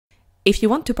If you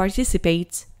want to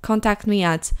participate, contact me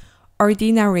at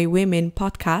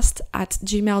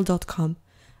ordinarywomenpodcast@gmail.com.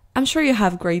 I'm sure you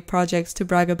have great projects to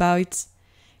brag about.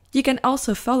 You can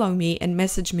also follow me and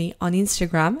message me on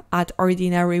Instagram at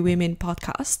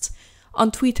ordinarywomenpodcast, on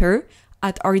Twitter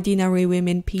at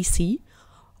ordinarywomenpc,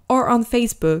 or on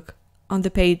Facebook on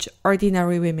the page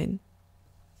Ordinary Women.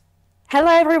 Hello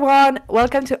everyone,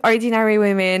 welcome to Ordinary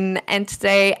Women, and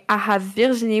today I have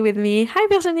Virginie with me. Hi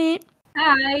Virginie!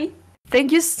 Hi!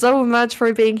 Thank you so much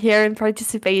for being here and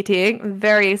participating. I'm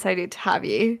very excited to have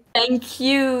you. Thank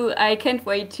you! I can't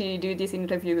wait to do this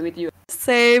interview with you.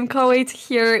 Same, can't wait to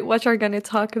hear what you're going to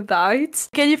talk about.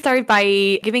 Can you start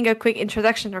by giving a quick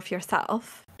introduction of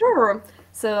yourself? Sure!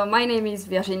 So my name is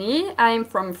Virginie, I'm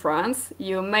from France.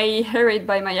 You may hear it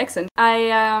by my accent. I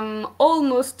am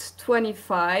almost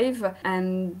 25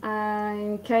 and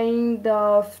I'm kind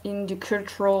of in the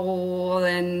cultural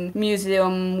and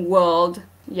museum world.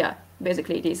 Yeah,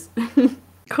 basically it is.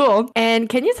 Cool. And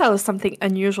can you tell us something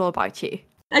unusual about you?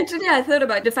 Actually, I thought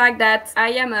about the fact that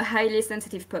I am a highly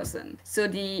sensitive person. So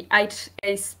the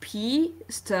HSP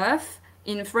stuff,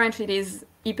 in French it is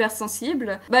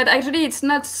hypersensible, but actually it's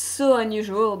not so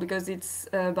unusual because it's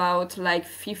about like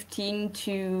 15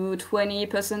 to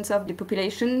 20% of the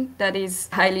population that is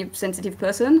highly sensitive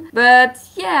person. But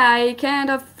yeah, I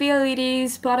kind of feel it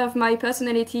is part of my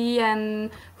personality and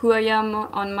who I am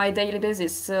on my daily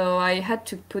basis, so I had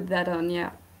to put that on,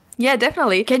 yeah. Yeah,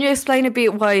 definitely. Can you explain a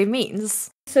bit what it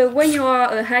means? So when you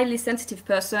are a highly sensitive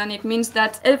person, it means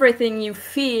that everything you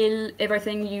feel,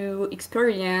 everything you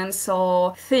experience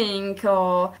or think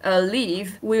or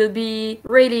live will be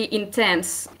really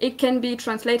intense. It can be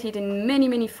translated in many,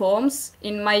 many forms.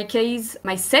 In my case,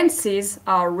 my senses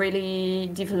are really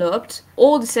developed.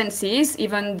 All the senses,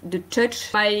 even the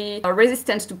touch, my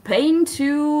resistance to pain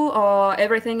too, or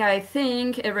everything I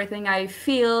think, everything I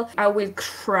feel, I will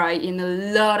cry in a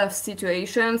lot of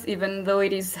situations, even though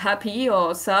it is happy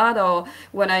or sad or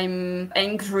when I'm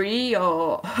angry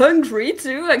or hungry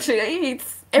too. Actually,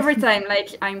 it's every time,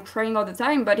 like I'm crying all the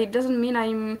time, but it doesn't mean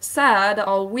I'm sad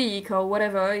or weak or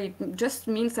whatever. It just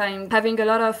means I'm having a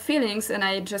lot of feelings and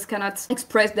I just cannot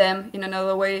express them in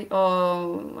another way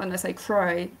or unless I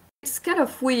cry. It's kind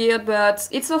of weird, but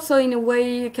it's also in a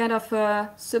way kind of a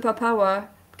superpower.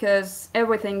 Because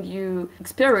everything you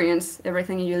experience,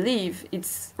 everything you live,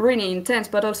 it's really intense,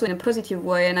 but also in a positive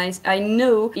way. And I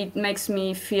know it makes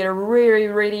me feel really,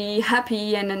 really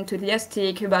happy and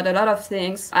enthusiastic about a lot of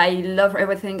things. I love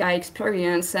everything I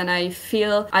experience, and I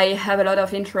feel I have a lot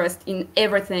of interest in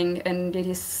everything. And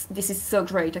this is so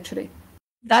great, actually.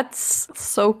 That's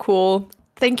so cool.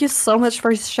 Thank you so much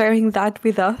for sharing that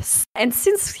with us. And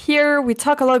since here we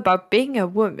talk a lot about being a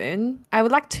woman, I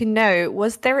would like to know,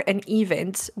 was there an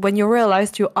event when you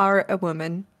realized you are a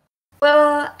woman?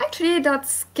 Well, actually,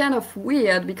 that's kind of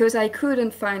weird because I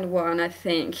couldn't find one, I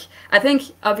think. I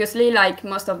think, obviously, like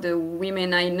most of the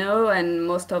women I know and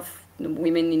most of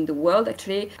women in the world,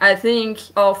 actually, I think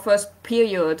our first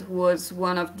period was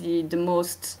one of the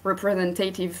most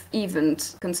representative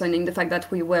events concerning the fact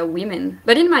that we were women.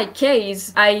 But in my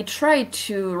case, I tried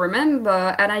to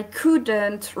remember and I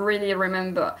couldn't really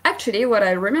remember. Actually, what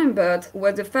I remembered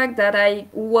was the fact that I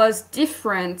was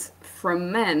different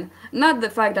from men. Not the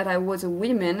fact that I was a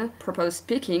woman, properly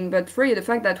speaking, but really the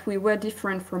fact that we were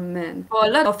different from men. For a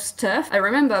lot of stuff, I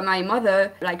remember my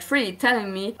mother like really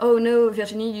telling me, oh no,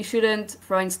 Virginie, you shouldn't,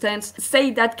 for instance,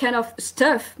 say that kind of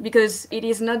stuff because it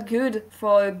is not good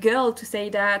for a girl to say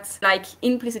that, like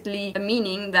implicitly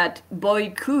meaning that boy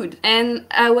could. And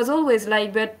I was always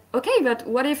like, but okay, but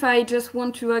what if I just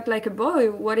want to act like a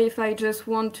boy? What if I just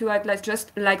want to act like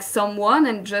just like someone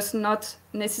and just not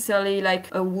necessarily like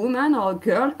a woman or a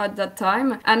girl at that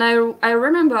time? And I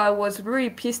remember I was really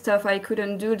pissed off I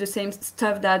couldn't do the same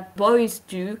stuff that boys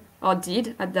do or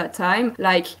did at that time,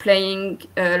 like playing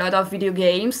a lot of video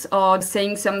games or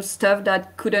saying some stuff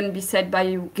that couldn't be said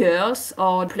by girls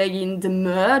or playing in the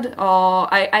mud or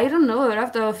I don't know, a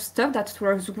lot of stuff that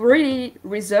was really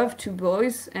reserved to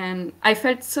boys, and I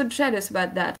felt so jealous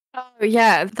about that. Oh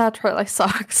yeah, that really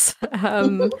sucks.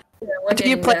 Do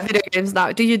you play video games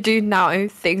now? Do you do now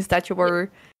things that you were...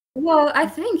 Well, I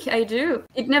think I do.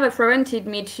 It never prevented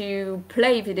me to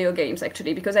play video games,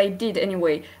 actually, because I did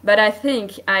anyway. But I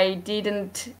think I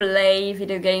didn't play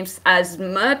video games as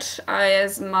much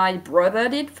as my brother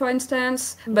did, for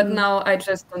instance. But now I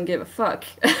just don't give a fuck.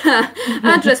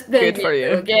 I just play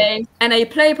video games. And I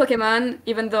play Pokemon,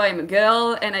 even though I'm a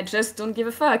girl, and I just don't give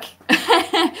a fuck.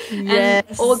 And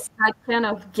all that kind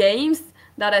of games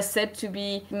that are said to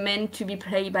be meant to be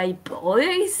played by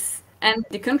boys, And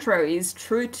the contrary is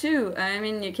true too. I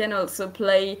mean, you can also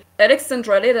play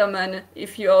Alexandra Lederman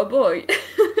if you're a boy.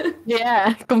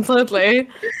 Yeah, completely.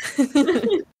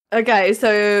 Okay,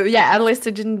 so yeah, at least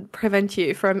it didn't prevent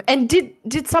you from. And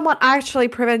did someone actually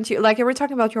prevent you? Like, you were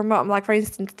talking about your mom. Like, for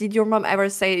instance, did your mom ever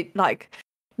say like,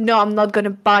 "No, I'm not gonna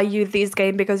buy you this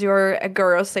game because you're a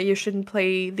girl, so you shouldn't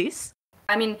play this"?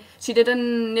 I mean, she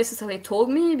didn't necessarily told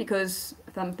me because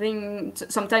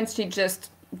sometimes she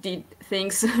just did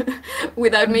things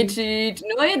without me to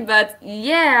know it. But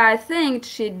yeah, I think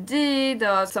she did.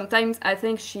 Or sometimes I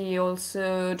think she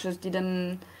also just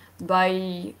didn't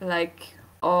buy like,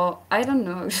 or I don't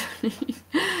know. Actually.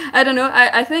 I don't know.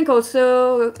 I think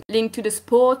also linked to the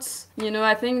sports,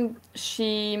 I think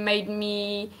she made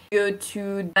me go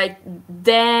to like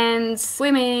dance,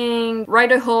 swimming,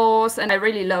 ride a horse, and I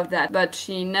really love that. But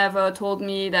she never told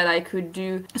me that I could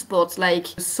do sports like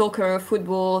soccer,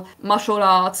 football, martial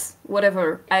arts,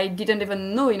 whatever. I didn't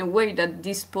even know in a way that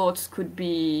these sports could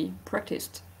be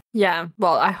practiced. Yeah,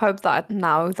 well, I hope that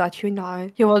now that you know,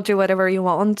 you will do whatever you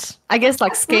want. I guess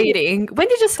like skating. When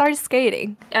did you start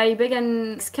skating? I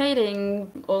began skating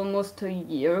almost a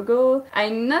year ago.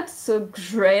 I'm not so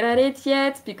great at it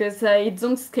yet because I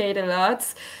don't skate a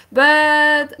lot.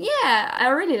 But yeah, I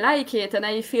really like it and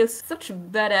I feel such a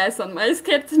badass on my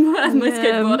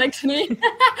skateboard actually.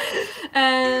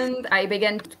 And I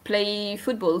began to play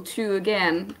football too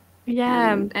again.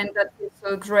 Yeah. And that is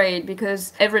so great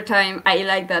because every time I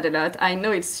like that a lot. I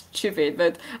know it's stupid,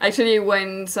 but actually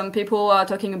when some people are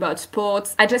talking about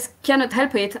sports, I just cannot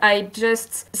help it. I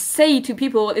just say to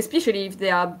people, especially if they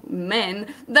are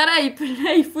men, that I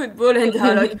play football and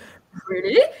they're like,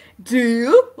 really? Do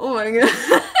you? Oh my god.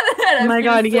 Oh my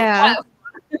god, yeah.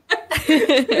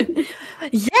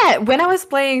 Yeah, when I was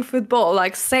playing football,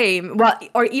 like same. Well,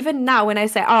 or even now when I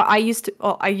say, oh, I used to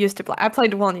play. I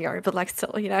played 1 year, but like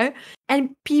still,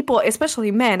 And people,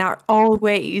 especially men, are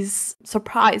always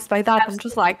surprised by that. Absolutely. I'm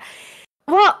just like,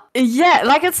 well, yeah,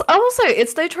 like it's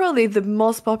literally the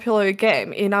most popular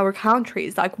game in our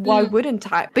countries. Like, why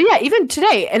wouldn't I? But yeah, even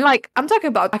today, and like I'm talking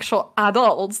about actual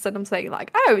adults, and I'm saying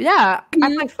like, oh yeah,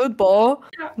 I play football.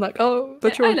 I'm like, oh,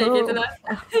 but you're a girl. Like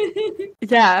it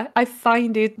yeah, I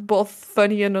find it both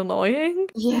funny and annoying.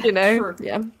 Yeah, True.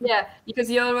 Yeah,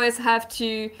 because you always have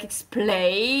to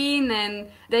explain, and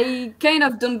they kind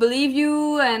of don't believe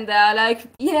you, and they're like,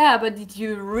 yeah, but did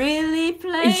you really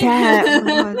play?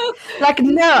 Yeah, like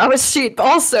no, I was shit. But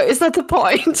also, is that the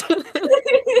point?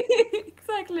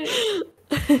 Exactly.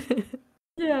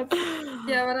 Yeah,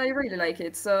 but I really like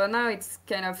it. So now it's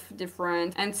kind of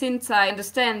different. And since I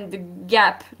understand the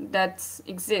gap that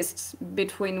exists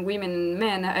between women and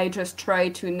men, I just try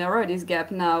to narrow this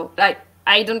gap now. Like,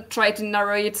 I don't try to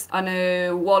narrow it on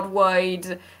a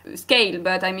worldwide scale,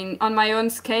 but I mean on my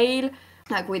own scale,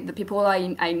 like with the people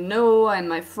I know and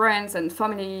my friends and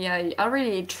family, I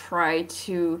really try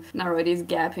to narrow this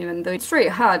gap, even though it's really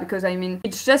hard because I mean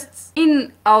it's just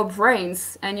in our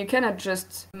brains and you cannot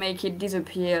just make it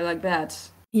disappear like that.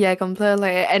 Yeah,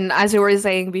 completely. And as you were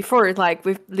saying before, like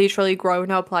we've literally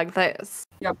grown up like this.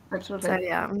 Yep, absolutely. So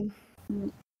yeah.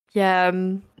 Yeah.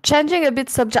 Changing a bit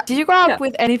subject. Did you grow up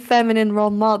with any feminine role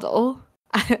model?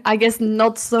 I guess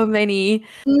not so many.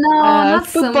 No, not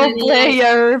football so many.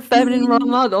 player, feminine role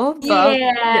model. But,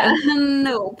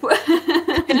 nope.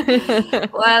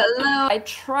 Well, no, I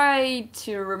try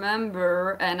to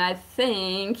remember, and I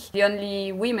think the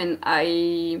only women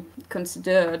I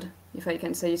considered, if I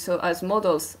can say so, as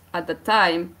models at the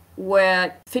time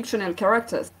were fictional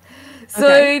characters. So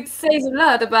it says a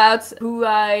lot about who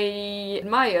I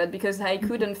admired because I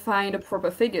couldn't find a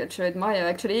proper figure to admire,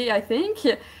 actually, I think.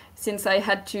 Since I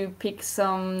had to pick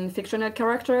some fictional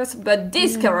characters, but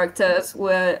these characters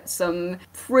were some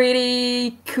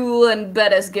pretty cool and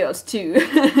badass girls too.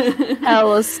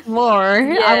 Tell us more.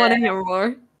 Yeah. I want to hear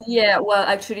more. Yeah, well,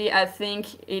 actually, I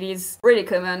think it is really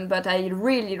common, but I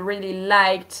really, really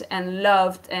liked and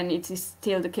loved, and it is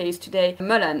still the case today,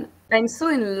 Mulan. I'm so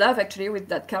in love actually with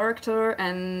that character,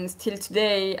 and still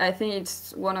today I think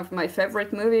it's one of my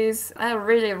favorite movies. I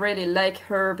really, really like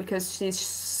her because she's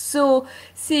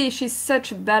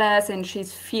such a badass and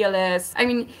she's fearless. I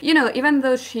mean, even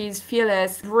though she's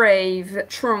fearless, brave,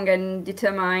 strong and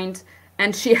determined,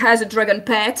 and she has a dragon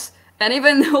pet, and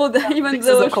even though all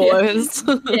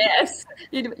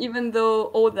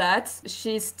that,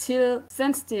 she's still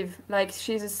sensitive. Like,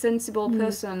 she's a sensible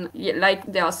person. Yeah,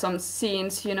 like there are some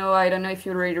scenes, I don't know if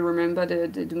you really remember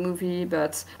the movie,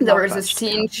 but there is a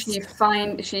scene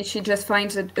she just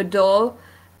finds a doll.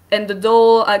 And the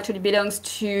doll actually belongs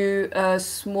to a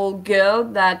small girl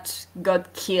that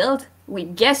got killed we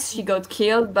guess she got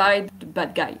killed by the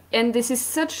bad guy. And this is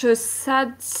such a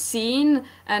sad scene,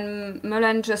 and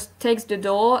Mulan just takes the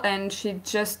door and she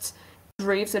just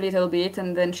grieves a little bit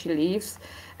and then she leaves.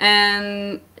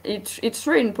 And it's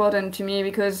really important to me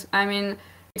because, I mean,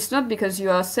 it's not because you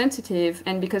are sensitive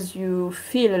and because you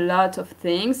feel a lot of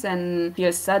things and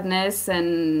feel sadness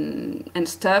and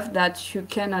stuff that you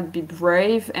cannot be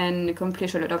brave and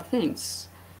accomplish a lot of things.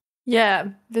 Yeah,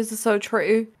 this is so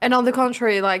true. And on the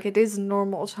contrary, like, it is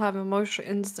normal to have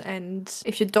emotions, and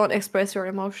if you don't express your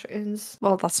emotions,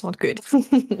 well, that's not good.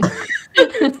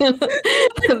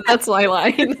 That's my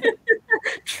line.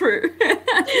 True.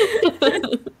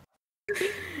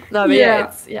 No, but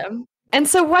yeah. And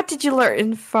so what did you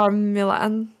learn from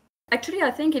Milan? Actually,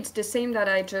 I think it's the same that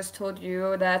I just told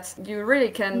you, that you really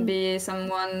can be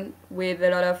someone with a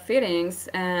lot of feelings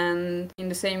and in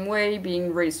the same way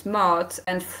being really smart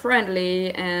and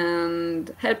friendly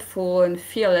and helpful and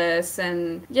fearless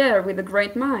and with a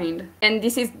great mind. And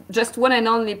this is just one and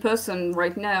only person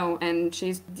right now, and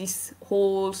she's this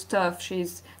whole stuff,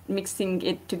 she's mixing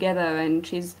it together, and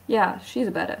she's a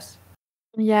badass.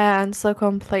 Yeah, and so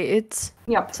complete.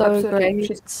 Yep, so absolutely.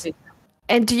 Great.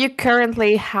 And do you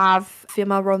currently have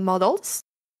female role models?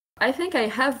 I think I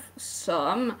have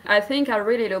some. I think I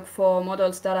really look for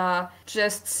models that are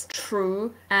just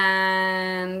true,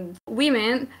 and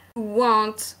women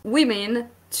want women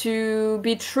to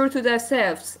be true to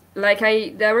themselves. Like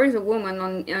there is a woman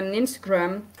on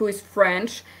Instagram who is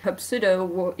French. Her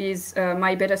pseudo is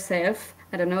My Better Self.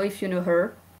 I don't know if you know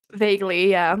her. Vaguely,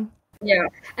 yeah. Yeah,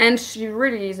 and she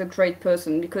really is a great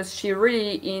person because she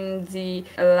really in the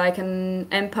like an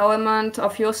empowerment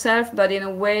of yourself, but in a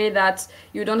way that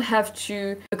you don't have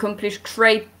to accomplish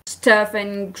great stuff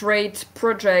and great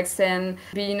projects and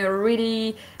be in a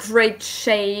really great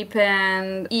shape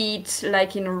and eat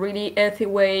like in a really healthy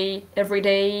way every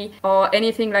day or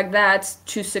anything like that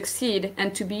to succeed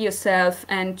and to be yourself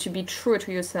and to be true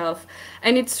to yourself.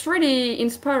 And it's really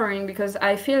inspiring because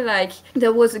I feel like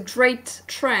there was a great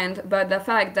trend about the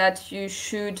fact that you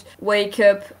should wake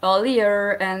up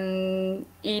earlier and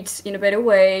eat in a better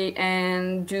way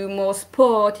and do more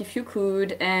sport if you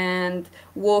could and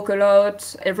walk a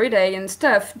lot every day and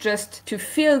stuff just to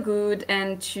feel good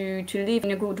and to live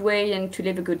in a good way and to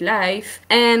live a good life.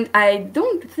 And I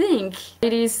don't think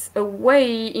it is a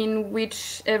way in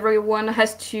which everyone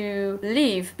has to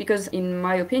live, because in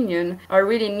my opinion I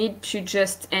really need to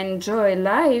just enjoy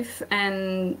life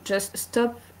and just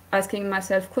stop asking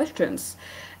myself questions.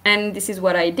 And this is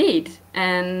what I did.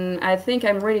 And I think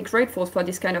I'm really grateful for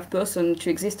this kind of person to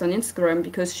exist on Instagram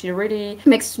because she really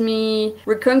makes me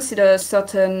reconsider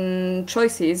certain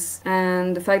choices.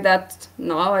 And the fact that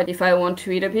now, if I want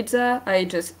to eat a pizza, I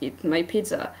just eat my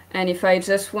pizza. And if I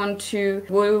just want to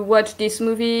watch this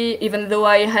movie, even though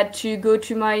I had to go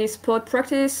to my sport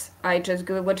practice, I just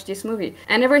go watch this movie.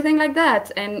 And everything like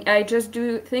that. And I just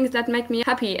do things that make me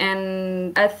happy.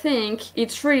 And I think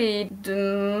it's really the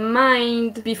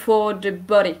mind before the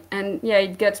body. And yeah,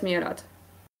 it gets me a lot.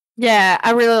 Yeah,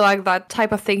 I really like that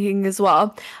type of thinking as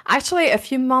well. Actually, a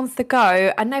few months ago,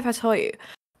 I don't know if I told you,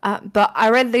 but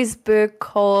I read this book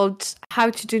called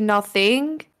How to Do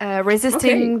Nothing,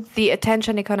 Resisting the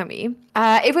Attention Economy.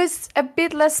 It was a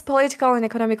bit less political and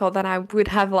economical than I would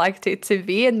have liked it to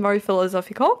be, and more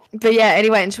philosophical. But yeah,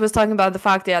 anyway, and she was talking about the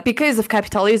fact that because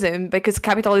capitalism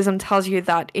tells you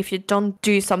that if you don't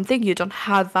do something, you don't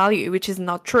have value, which is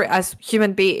not true. As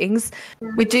human beings,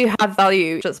 we do have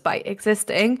value just by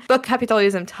existing. But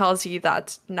capitalism tells you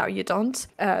that no, you don't.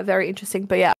 Very interesting.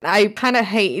 But yeah, I kind of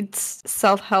hate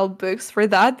self-help books for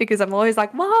that because I'm always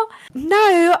like, well,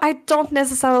 no, I don't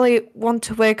necessarily want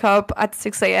to wake up at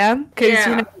 6 a.m. because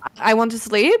you know, I want to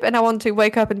sleep and I want to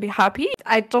wake up and be happy.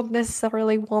 I don't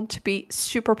necessarily want to be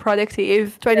super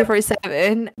productive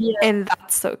 24/7, and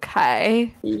that's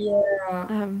okay. Yeah.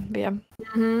 Yeah.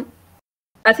 Mm-hmm.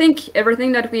 I think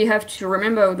everything that we have to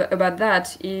remember about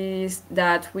that is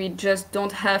that we just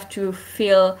don't have to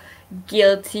feel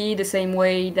guilty the same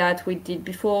way that we did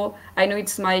before. I know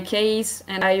it's my case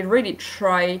and I really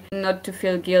try not to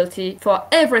feel guilty for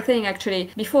everything. Actually,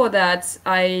 before that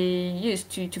I used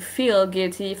to feel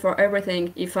guilty for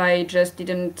everything if I just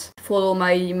didn't follow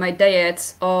my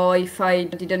diet or if I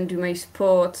didn't do my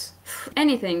sport,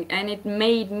 anything, and it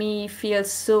made me feel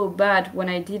so bad when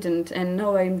I didn't. And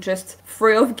now I'm just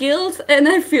free of guilt and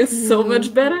I feel so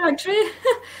much better actually.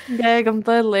 Yeah,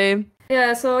 completely.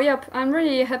 Yeah, so yep, I'm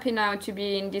really happy now to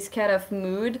be in this kind of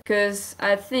mood because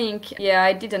I think, yeah,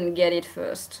 I didn't get it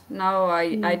first. Now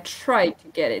I Mm. try to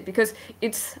get it because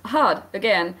it's hard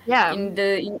again Yeah.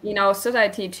 in our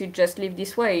society to just live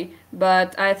this way.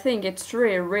 But I think it's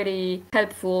really, really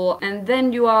helpful. And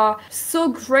then you are so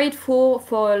grateful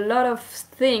for a lot of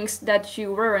things that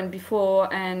you weren't before,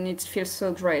 and it feels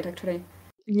so great actually.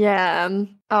 Yeah.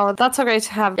 Oh, that's so great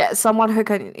to have someone who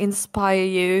can inspire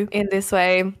you in this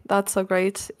way. That's so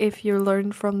great if you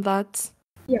learn from that.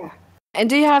 Yeah. And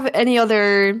do you have any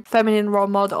other feminine role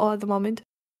model at the moment?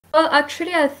 Well,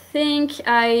 actually, I think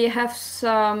I have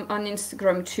some on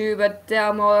Instagram too, but they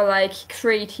are more like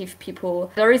creative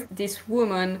people. There is this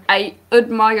woman, I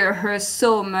admire her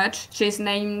so much. She's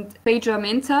named Paige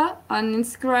Minta on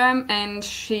Instagram, and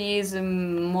she's a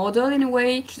model in a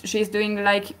way. She's doing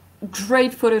like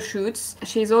great photo shoots.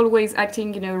 She's always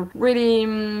acting in a really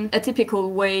atypical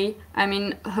way. I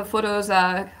mean,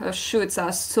 her shoots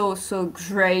are so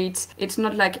great. It's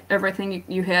not like everything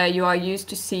you are used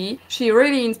to see. She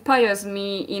really inspires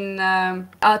me in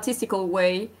artistical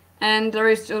way. And there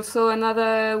is also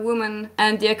another woman,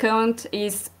 and the account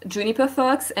is Juniper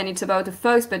Fox, and it's about a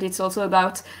fox, but it's also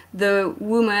about the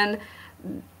woman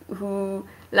who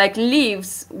like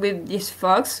lives with this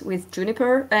fox with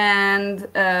Juniper, and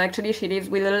actually she lives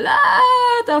with a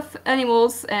lot of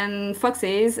animals and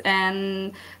foxes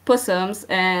and possums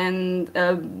and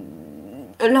a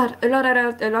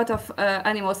lot of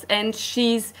animals, and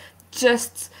she's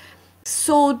just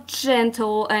so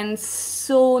gentle and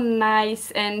so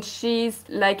nice, and she's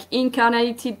like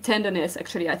incarnated tenderness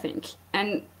actually, I think,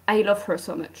 and I love her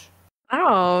so much.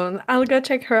 Oh, I'll go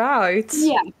check her out.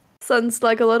 Yeah. Sounds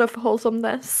like a lot of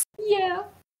wholesomeness. Yeah.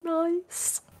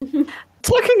 Nice.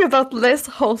 Talking about less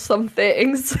wholesome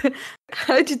things,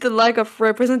 how did the lack of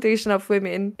representation of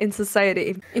women in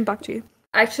society impact you?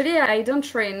 Actually, I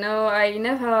don't really know. I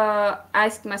never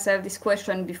asked myself this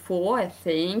question before, I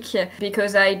think,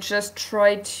 because I just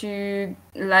tried to,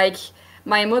 like,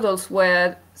 my models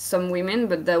were some women,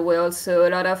 but there were also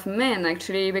a lot of men,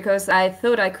 actually, because I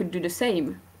thought I could do the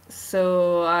same.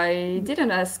 So I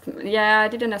didn't ask, yeah, I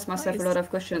didn't ask myself a lot of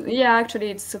questions. Yeah, actually,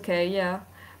 it's okay, yeah.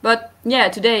 But yeah,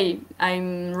 today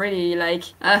I'm really like,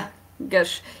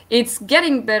 gosh, it's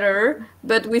getting better,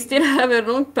 but we still have a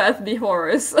long path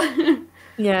before us.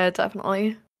 Yeah,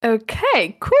 definitely.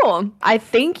 Okay, cool. I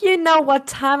think you know what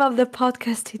time of the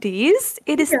podcast it is.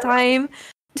 It is time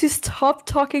to stop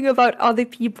talking about other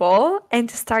people and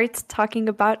to start talking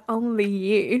about only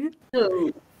you.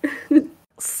 Oh.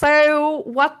 So,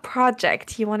 what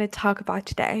project you want to talk about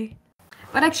today?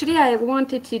 But actually, I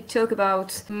wanted to talk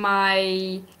about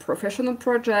my professional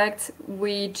project,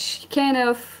 which kind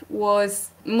of was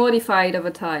modified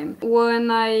over time. When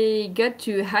I got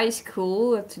to high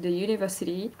school, to the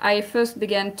university, I first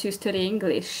began to study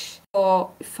English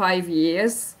for 5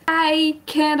 years. I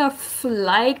kind of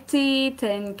liked it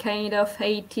and kind of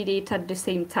hated it at the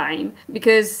same time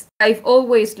because I've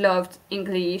always loved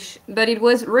English, but it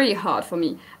was really hard for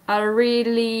me. I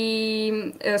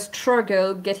really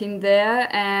struggled getting there,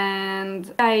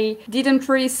 and I didn't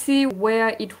really see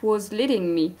where it was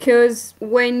leading me. Because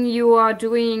when you are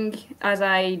doing, as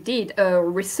I did, a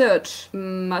research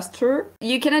master,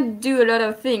 you cannot do a lot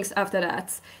of things after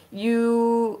that.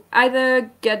 You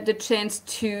either get the chance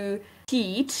to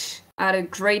teach at a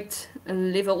great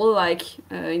level, like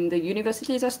in the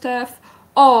universities or stuff,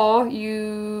 or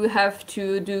you have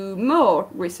to do more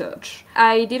research.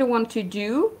 I didn't want to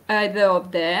do either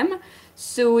of them,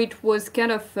 so it was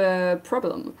kind of a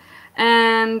problem.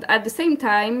 And at the same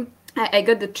time, I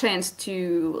got the chance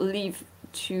to live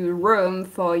to Rome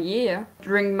for a year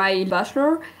during my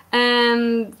bachelor.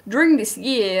 And during this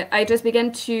year, I just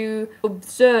began to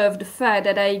observe the fact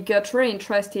that I got really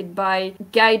interested by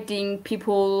guiding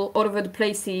people all over the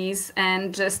places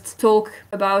and just talk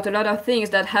about a lot of things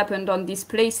that happened on these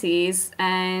places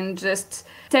and just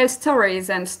tell stories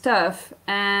and stuff.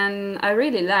 And I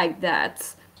really liked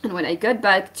that. And when I got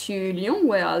back to Lyon,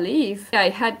 where I live, I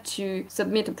had to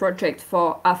submit a project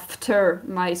for after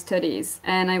my studies.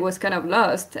 And I was kind of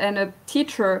lost. And a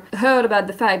teacher heard about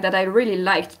the fact that I really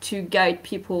liked to guide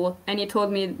people. And he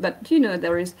told me, but you know,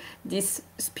 there is this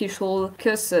special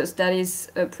courses that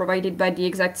is provided by the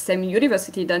exact same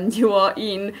university that you are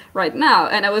in right now.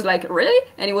 And I was like, really?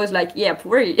 And he was like, yep,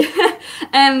 really.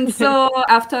 And so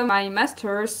after my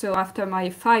master's, so after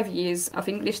my 5 years of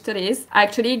English studies, I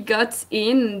actually got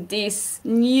in this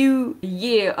new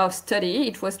year of study.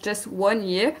 It was just 1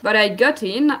 year, but I got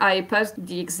in, I passed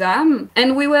the exam,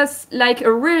 and we was like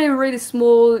a really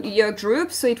small year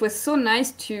group, so it was so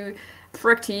nice to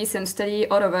practice and study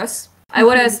all of us.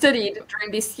 What I studied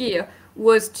during this year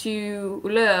was to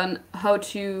learn how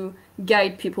to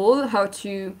guide people, how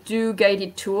to do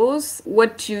guided tours,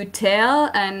 what to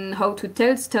tell and how to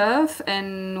tell stuff,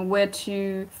 and where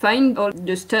to find all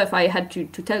the stuff I had to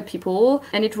tell people.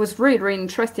 And it was really, really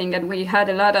interesting. And we had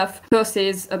a lot of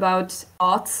courses about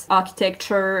art,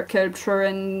 architecture, sculpture,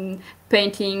 and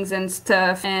paintings and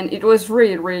stuff. And it was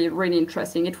really, really, really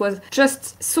interesting. It was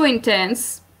just so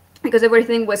intense, because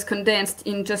everything was condensed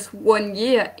in just 1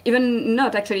 year, even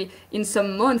not actually in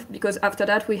some months, because after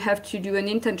that we have to do an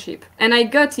internship. And I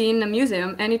got in a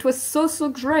museum and it was so, so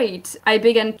great. I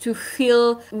began to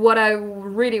feel what I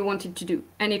really wanted to do.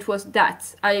 And it was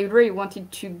that. I really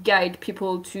wanted to guide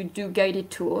people to do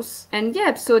guided tours. And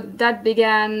yeah, so that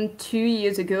began 2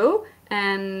 years ago.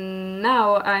 And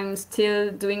now I'm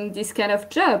still doing this kind of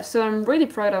job. So I'm really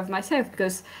proud of myself,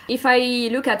 because if I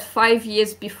look at 5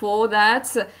 years before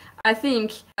that, I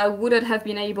think I wouldn't have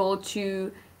been able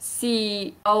to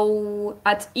see how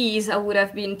at ease I would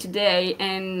have been today.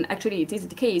 And actually it is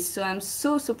the case. So I'm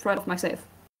so, so proud of myself.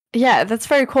 Yeah, that's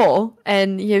very cool.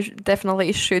 And you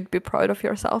definitely should be proud of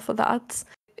yourself for that.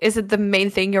 Is it the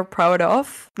main thing you're proud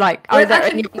of? Like, are there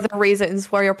any other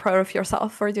reasons why you're proud of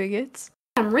yourself for doing it?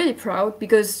 I'm really proud,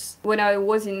 because when I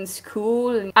was in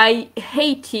school, I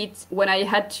hated when I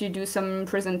had to do some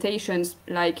presentations,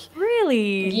 like...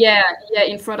 Really? Yeah,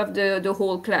 in front of the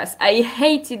whole class. I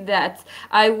hated that.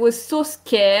 I was so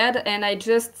scared and I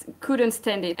just couldn't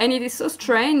stand it. And it is so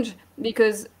strange,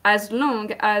 because as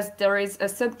long as there is a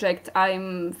subject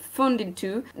I'm funded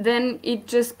to, then it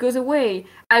just goes away.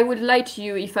 I would lie to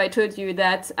you if I told you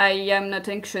that I am not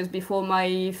anxious before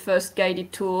my first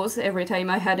guided tours every time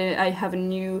I have a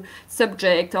new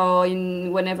subject, or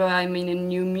whenever I'm in a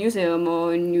new museum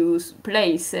or a new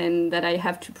place and that I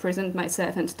have to present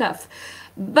myself and stuff.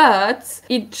 But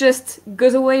it just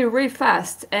goes away really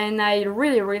fast, and I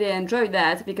really, really enjoyed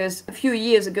that, because a few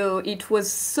years ago it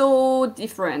was so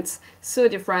different,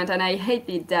 and I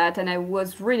hated that, and I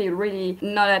was really, really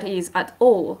not at ease at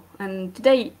all. And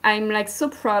today I'm like so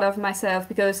proud of myself,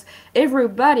 because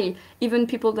everybody, even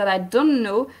people that I don't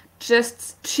know,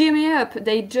 just cheer me up.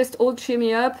 They just all cheer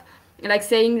me up, like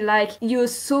saying like, you're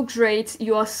so great,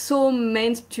 you are so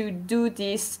meant to do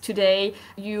this today,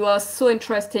 you are so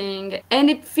interesting, and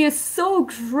it feels so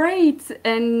great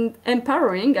and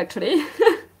empowering, actually.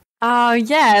 Oh,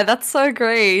 yeah, that's so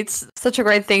great. Such a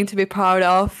great thing to be proud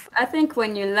of. I think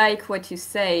when you like what you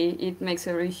say, it makes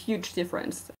a really huge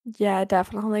difference. Yeah,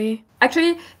 definitely.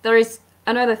 Actually, there is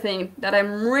another thing that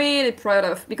I'm really proud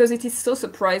of, because it is so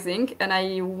surprising and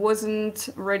I wasn't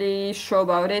really sure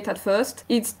about it at first.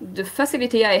 It's the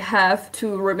facility I have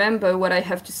to remember what I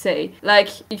have to say. Like,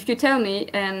 if you tell me,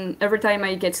 and every time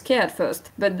I get scared first,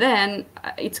 but then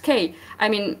it's okay. I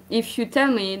mean, if you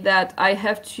tell me that I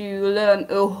have to learn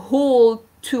a whole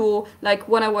tour, like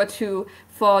 1 hour tour,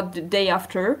 for the day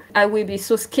after, I will be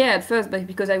so scared first, but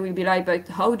because I will be like, but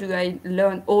how do I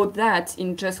learn all that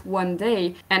in just 1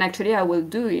 day? And actually I will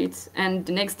do it, and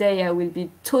the next day I will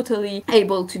be totally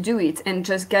able to do it and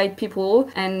just guide people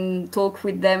and talk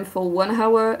with them for 1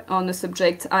 hour on a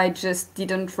subject I just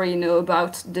didn't really know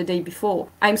about the day before.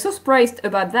 I'm so surprised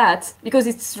about that, because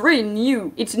it's really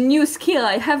new. It's a new skill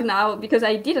I have now, because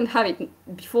I didn't have it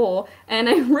before, and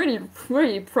I'm really,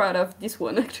 really proud of this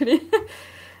one, actually.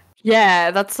 Yeah,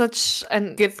 that's such a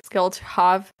good skill to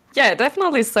have. Yeah,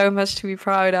 definitely so much to be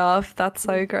proud of. That's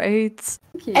so great.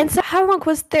 And so how long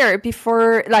was there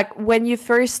before, like, when you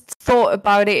first thought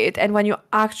about it and when you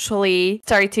actually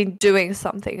started doing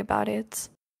something about it?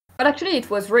 But actually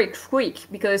it was very quick,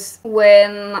 because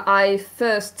when I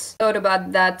first thought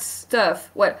about that stuff,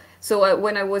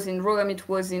 when I was in Rome, it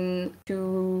was in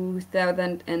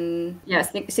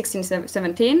 2016,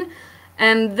 17.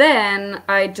 And then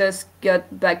I just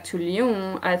got back to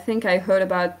Lyon. I think I heard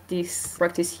about this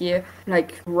practice here,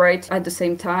 like right at the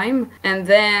same time. And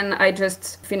then I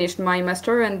just finished my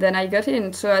master, and then I got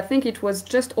in. So I think it was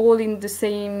just all in the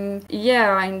same,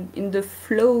 in the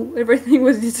flow. Everything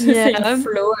was in the same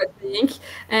flow, I think.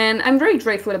 And I'm very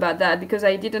grateful about that, because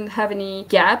I didn't have any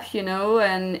gap,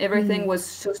 and everything was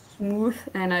so smooth,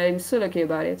 and I'm so lucky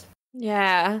about it.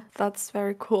 Yeah, that's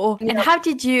very cool. Yeah. And how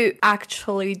did you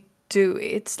actually do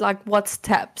it? Like, what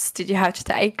steps did you have to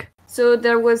take? So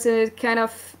there was a kind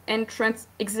of entrance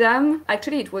exam.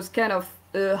 Actually, it was kind of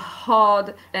a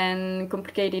hard and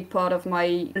complicated part of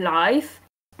my life.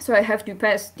 So I have to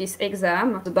pass this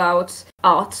exam about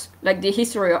art, like the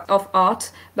history of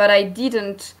art, but I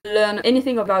didn't learn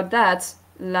anything about that,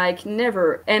 like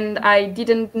never, and I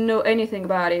didn't know anything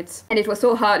about it. And it was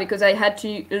so hard, because I had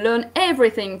to learn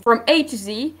everything from A to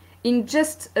Z in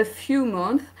just a few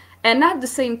months. And at the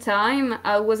same time,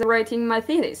 I was writing my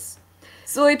thesis.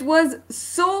 So it was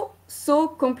so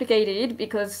complicated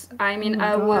because I Oh mean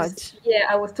my God.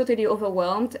 I was totally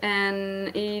overwhelmed,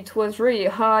 and it was really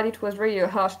hard. It was really a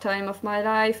harsh time of my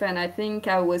life, and I think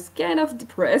I was kind of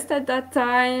depressed at that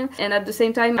time. And at the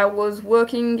same time I was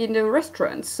working in the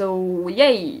restaurant, so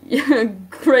yay,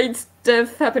 great stuff That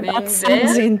happening there.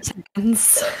 sounds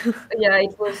intense. Yeah,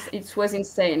 it was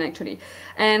insane actually.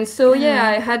 And so yeah,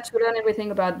 Yeah. I had to learn everything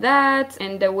about that,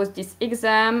 and there was this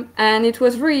exam, and it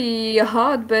was really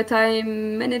hard, but I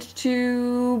managed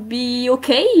to be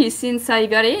okay since I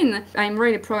got in. I'm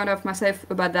really proud of myself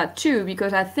about that too,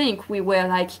 because I think we were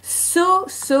like so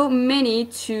many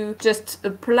to just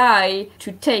apply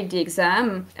to take the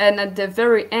exam, and at the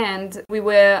very end we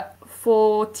were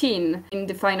 14 in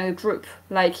the final group,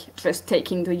 like just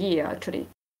taking the year actually.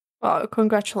 Well,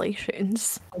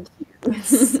 congratulations.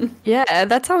 Yeah,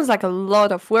 that sounds like a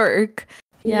lot of work.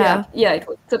 Yeah. Yeah, it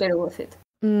was totally worth it.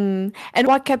 And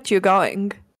what kept you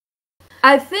going?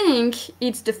 I think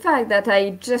it's the fact that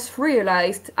I just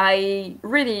realized I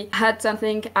really had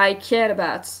something I cared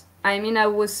about. I mean, I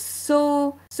was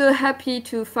so happy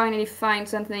to finally find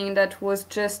something that was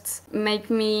just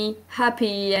make me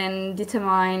happy and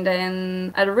determined,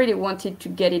 and I really wanted to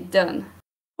get it done.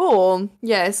 Cool.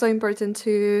 Yeah, it's so important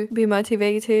to be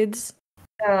motivated.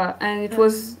 Yeah, and it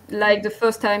was like the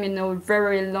first time in a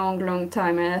very long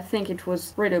time, and I think it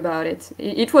was really about it.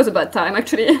 It was about time,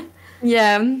 actually.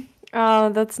 Yeah. Oh,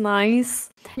 that's nice.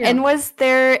 Yeah. And was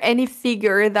there any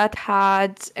figure that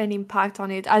had an impact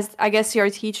on it? As I guess your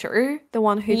teacher, the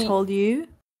one who Ye- told you?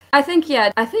 I think,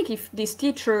 yeah, I think if this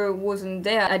teacher wasn't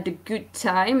there at the good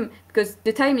time, because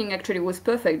the timing actually was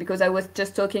perfect, because I was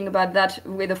just talking about that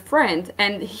with a friend,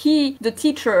 and the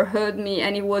teacher heard me,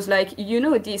 and he was like,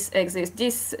 this exists,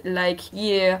 this like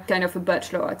year kind of a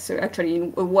bachelor, so actually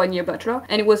in a 1 year bachelor,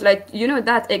 and he was like,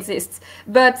 that exists.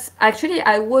 But actually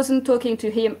I wasn't talking to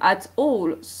him at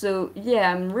all, so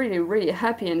yeah, I'm really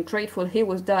happy and grateful he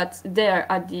was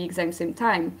there at the exact same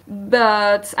time.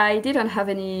 But I didn't have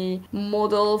any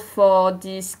model for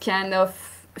this kind of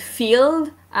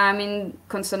field. I mean,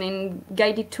 concerning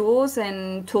guided tours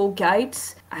and tour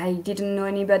guides, I didn't know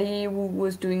anybody who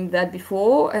was doing that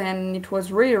before, and it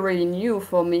was really new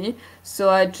for me. So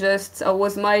I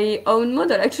was my own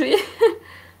model actually.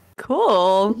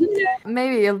 Cool.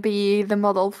 Maybe you'll be the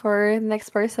model for the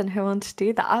next person who wants to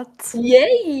do that.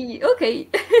 Yay! Okay.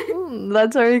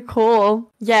 That's very cool.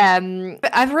 Yeah,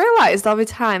 but I've realized over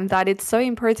time that it's so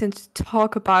important to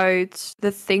talk about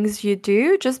the things you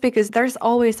do, just because there's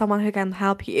always someone who can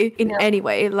help you in any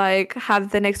way, like have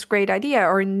the next great idea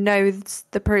or knows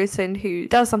the person who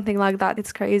does something like that.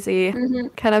 It's crazy.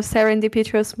 Kind of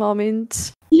serendipitous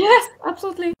moment. Yes,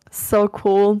 absolutely. So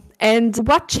cool. And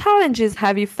what challenges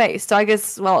have you faced? So I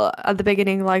guess, well, at the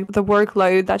beginning, like the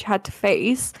workload that you had to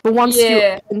face, but once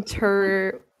you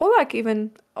enter, or like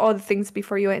even all the things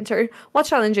before you enter, what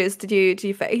challenges did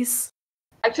you face?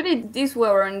 Actually, these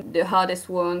weren't the hardest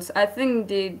ones. I think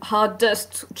the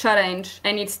hardest challenge,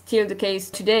 and it's still the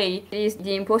case today, is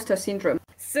the imposter syndrome.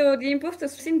 So the imposter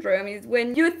syndrome is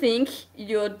when you think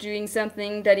you're doing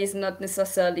something that is not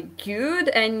necessarily good,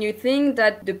 and you think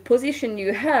that the position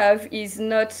you have is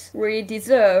not really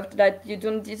deserved, that you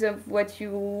don't deserve what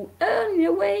you earn in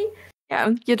a way.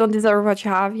 Yeah, you don't deserve what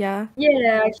you have, yeah.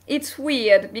 Yeah, it's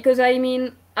weird because I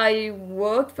mean, I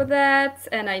worked for that,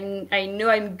 and I know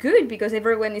I'm good because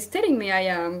everyone is telling me I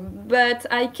am, but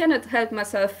I cannot help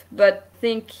myself but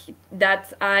think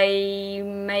that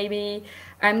I'm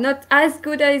not as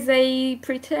good as I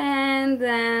pretend,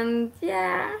 and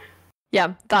yeah.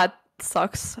 Yeah, that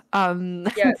sucks.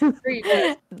 Yeah, really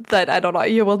does. That I don't know,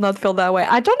 you will not feel that way.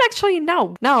 I don't actually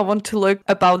know. Now I want to look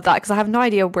about that because I have no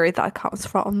idea where that comes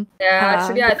from. Yeah,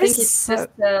 actually, I think it's so- just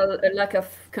a lack of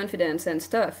confidence and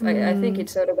stuff. I think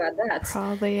it's all about that.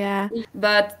 Probably, yeah.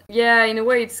 But yeah, in a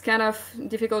way, it's kind of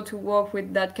difficult to work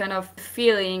with that kind of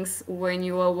feelings when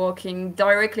you are working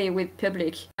directly with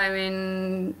public. I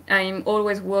mean, I'm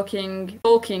always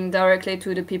talking directly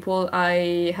to the people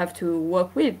I have to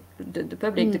work with, the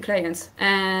public, the clients.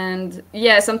 And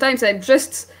yeah, sometimes I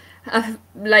just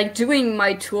like doing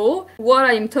my tour while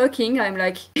I'm talking, I'm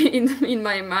like in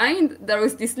my mind there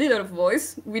was this little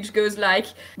voice which goes like,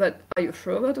 but are you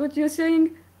sure about what you're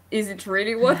saying? Is it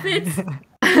really worth it?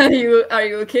 Are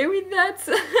you okay with that?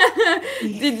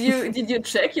 Did you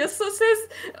check your sources?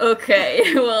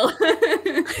 Okay, well.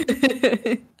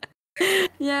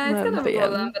 Yeah, it's kind of a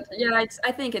problem, but yeah,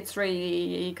 I think it's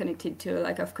really connected to a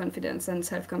lack of confidence and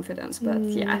self-confidence, but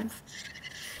yeah,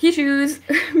 issues.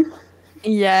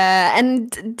 Yeah,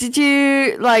 and do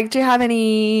you have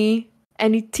any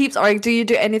tips, or do you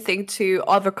do anything to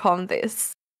overcome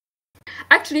this?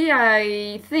 Actually,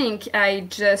 I think I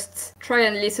just try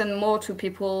and listen more to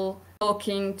people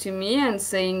talking to me and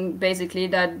saying basically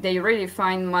that they really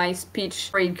find my speech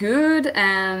very good,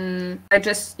 and I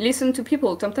just listen to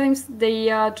people. Sometimes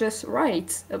they are just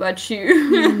right about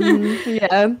you.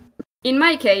 Yeah. In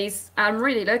my case, I'm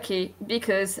really lucky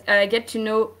because I get to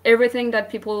know everything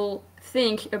that people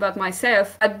think about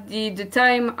myself at the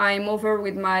time I'm over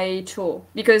with my tour,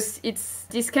 because it's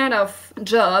this kind of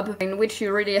job in which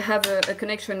you really have a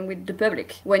connection with the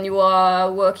public when you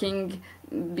are working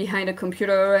behind a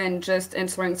computer and just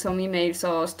answering some emails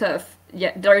or stuff.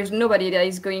 Yeah, there is nobody that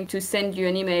is going to send you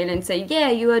an email and say, yeah,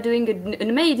 you are doing an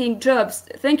amazing job.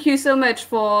 Thank you so much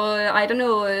for, I don't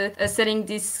know, selling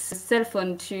this cell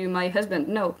phone to my husband.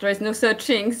 No, there is no such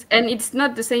things. And it's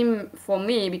not the same for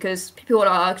me, because people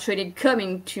are actually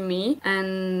coming to me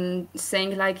and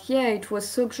saying like, yeah, it was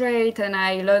so great and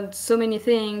I learned so many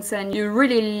things, and you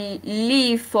really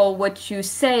live for what you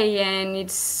say, and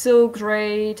it's so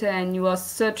great, and you are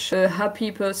such a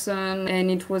happy person, and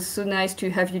it was so nice to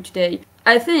have you today.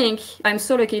 I think I'm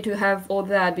so lucky to have all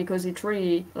that, because it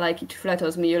really, like, it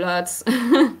flatters me a lot.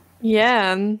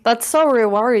 Yeah, that's so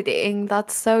rewarding.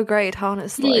 That's so great, Please.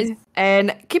 honestly.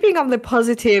 And keeping on the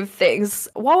positive things,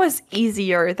 what was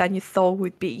easier than you thought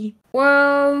would be?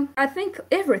 Well, I think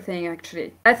everything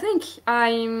actually. I think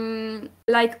I'm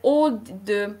like all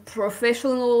the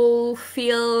professional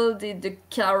field, the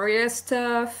career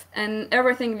stuff, and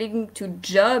everything linked to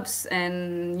jobs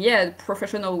and yeah, the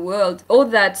professional world. All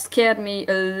that scared me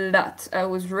a lot. I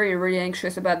was really, really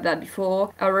anxious about that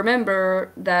before. I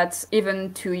remember that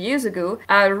even 2 years ago,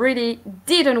 I really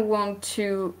didn't want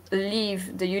to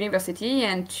leave the university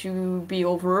and to be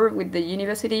over with the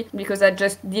university, because I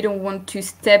just didn't want to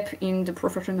step in the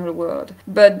professional world.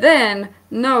 But then,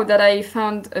 now that I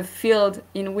found a field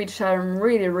in which I'm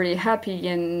really, really happy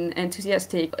and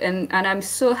enthusiastic, and I'm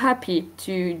so happy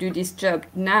to do this job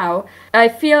now, I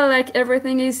feel like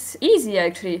everything is easy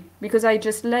actually, because I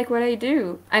just like what I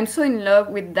do. I'm so in love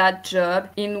with that job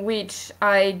in which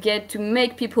I get to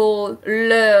make people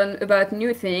learn about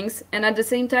new things, and at the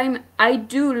same time, I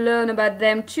do learn about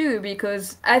them too,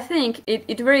 because I think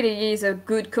it really is a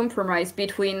good compromise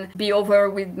between be over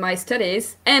with my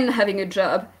studies and having a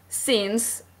job,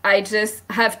 since I just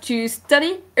have to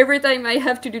study every time I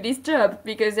have to do this job,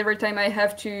 because every time I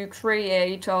have to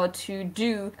create or to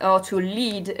do or to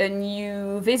lead a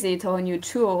new visit or a new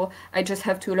tour, I just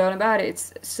have to learn about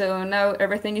it. So now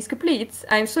everything is complete.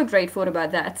 I'm so grateful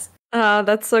about that.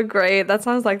 That's so great. That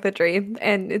sounds like the dream.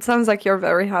 And it sounds like you're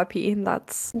very happy.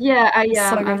 That's Yeah, I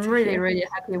so am. great I'm to really, hear. really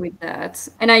happy with that.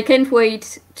 And I can't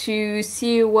wait to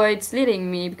see where it's leading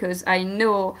me, because I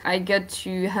know I get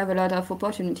to have a lot of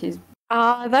opportunities.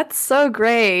 That's so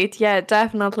great. Yeah,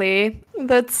 definitely.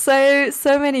 That's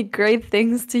so many great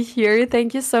things to hear.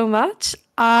 Thank you so much.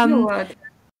 You're welcome.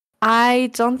 I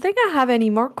don't think I have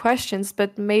any more questions,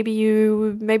 but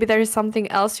maybe there is something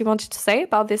else you wanted to say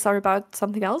about this or about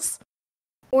something else?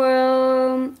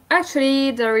 Well,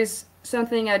 actually, there is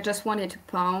something I just wanted to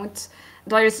point.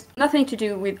 There is nothing to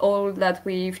do with all that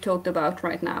we've talked about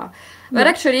right now. But Yeah.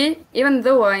 actually, even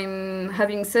though I'm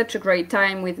having such a great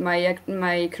time with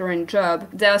my current job,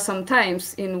 there are some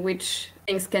times in which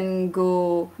things can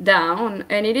go down,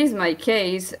 and it is my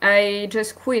case. I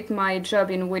just quit my job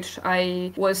in which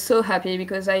I was so happy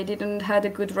because I didn't had a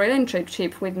good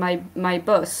relationship with my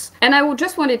boss. And I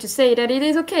just wanted to say that it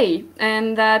is okay,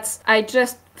 and that I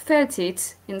just felt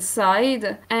it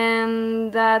inside,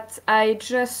 and that I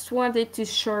just wanted to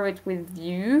share it with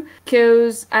you,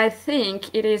 because I think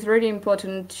it is really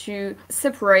important to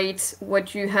separate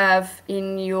what you have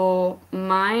in your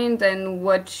mind and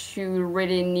what you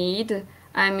really need.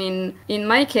 I mean, in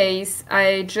my case,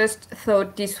 I just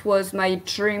thought this was my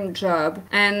dream job,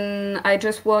 and I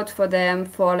just worked for them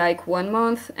for like 1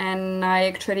 month, and I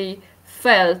actually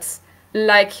felt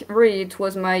like really it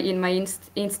was my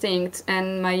instinct,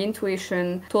 and my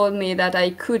intuition told me that I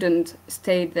couldn't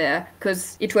stay there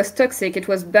because it was toxic, it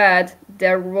was bad,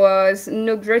 there was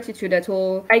no gratitude at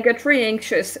all. I got really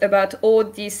anxious about all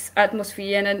this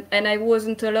atmosphere, and I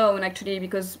wasn't alone actually,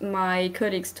 because my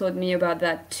colleagues told me about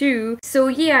that too. So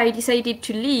yeah, I decided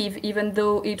to leave, even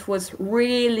though it was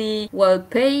really well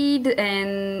paid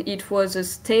and it was a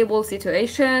stable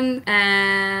situation,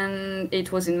 and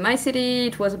it was in my city,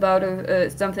 it was about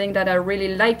something that I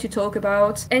really like to talk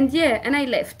about. And yeah, and I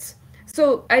left.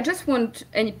 So I just want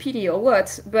any pity or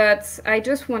what, but I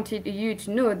just wanted you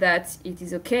to know that it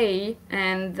is okay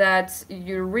and that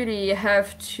you really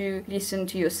have to listen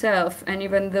to yourself. And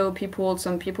even though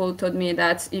some people told me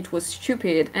that it was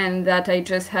stupid and that I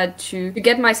just had to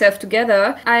get myself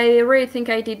together, I really think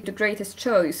I did the greatest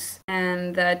choice,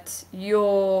 and that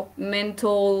your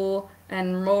mental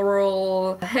and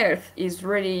moral health is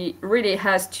really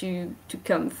has to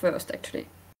come first, actually.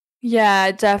 Yeah,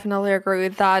 I definitely agree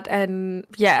with that. And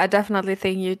yeah, I definitely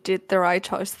think you did the right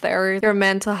choice there. Your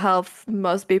mental health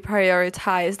must be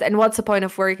prioritized. And what's the point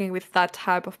of working with that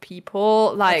type of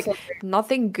people? Like, Absolutely.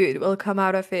 nothing good will come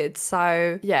out of it.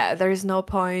 So yeah, there is no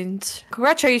point.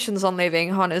 Congratulations on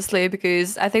leaving, honestly,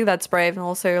 because I think that's brave. And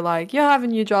also, like, you have a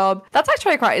new job. That's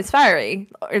actually quite inspiring,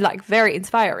 or like very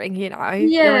inspiring, you know?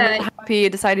 You're Yeah, not happy you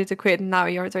decided to quit and now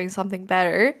you're doing something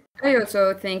better. I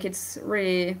also think it's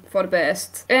really for the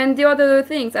best. And the other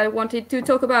things I wanted to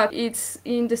talk about, it's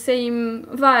in the same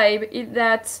vibe,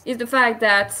 that is the fact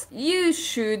that you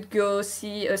should go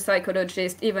see a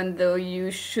psychologist even though you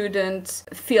shouldn't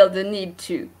feel the need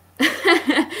to.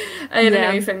 I don't know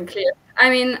Yeah. if I'm clear.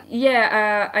 I mean,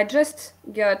 yeah, I just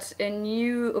got a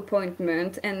new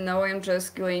appointment and now I'm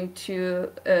just going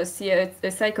to see a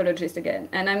psychologist again.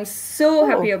 And I'm so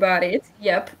happy Oh. about it.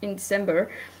 Yep, in December.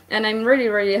 And I'm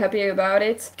really happy about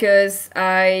it because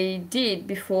I did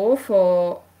before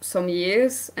for some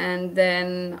years and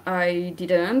then I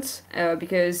didn't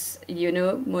because,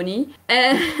 money.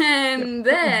 And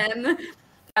then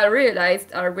I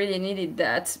realized I really needed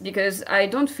that because I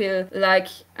don't feel like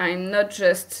I'm not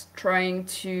just trying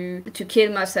to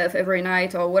kill myself every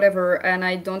night or whatever, and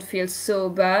I don't feel so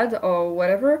bad or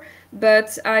whatever,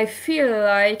 but I feel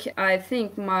like I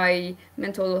think my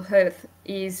mental health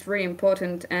is really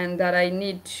important and that I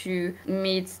need to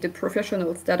meet the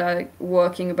professionals that are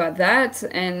working about that.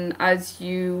 And as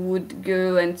you would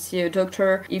go and see a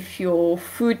doctor if your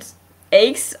foot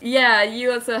aches, yeah,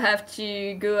 you also have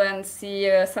to go and see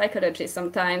a psychologist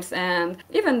sometimes. And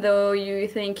even though you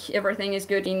think everything is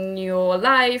good in your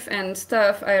life and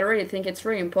stuff, I really think it's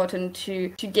really important to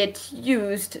get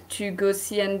used to go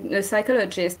see a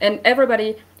psychologist. And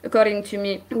everybody, according to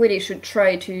me, really should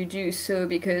try to do so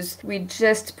because we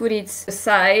just put it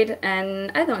aside,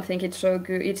 and I don't think it's so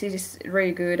good. It is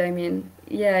really good. I mean,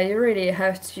 yeah, you really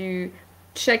have to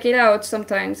check it out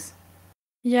sometimes.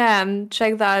 Yeah,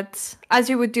 check that as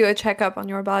you would do a checkup on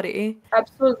your body, do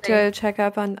Absolutely. a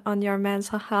checkup on your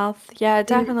mental health. Yeah,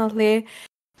 definitely.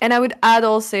 And I would add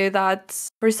also that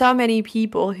for so many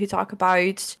people who talk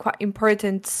about quite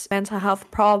important mental health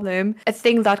problem, a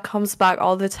thing that comes back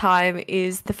all the time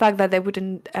is the fact that they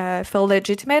wouldn't feel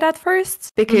legitimate at first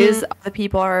because other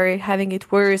people are having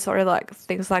it worse or like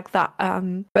things like that.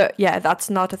 But yeah,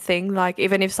 that's not a thing. Like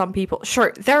even if some people,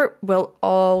 sure, there will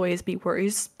always be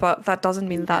worse, but that doesn't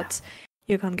mean that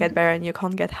you can't get better and you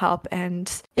can't get help.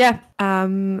 And yeah,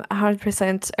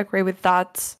 100% agree with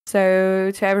that.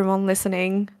 So to everyone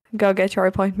listening, go get your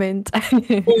appointment.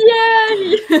 Yay!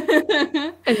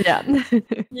 Yeah.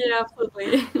 Yeah,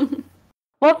 absolutely.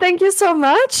 Well, thank you so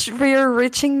much. We're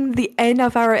reaching the end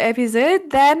of our episode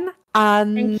then.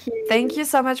 Thank Thank you. you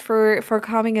so much for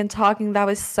coming and talking. That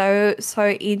was so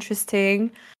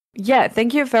interesting. Yeah,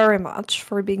 thank you very much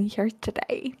for being here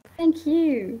today. Thank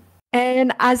you.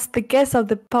 And as the guest of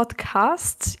the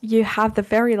podcast, you have the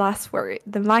very last word.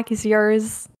 The mic is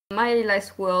yours. My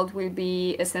last word will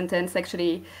be a sentence.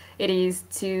 Actually, it is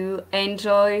to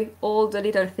enjoy all the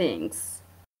little things.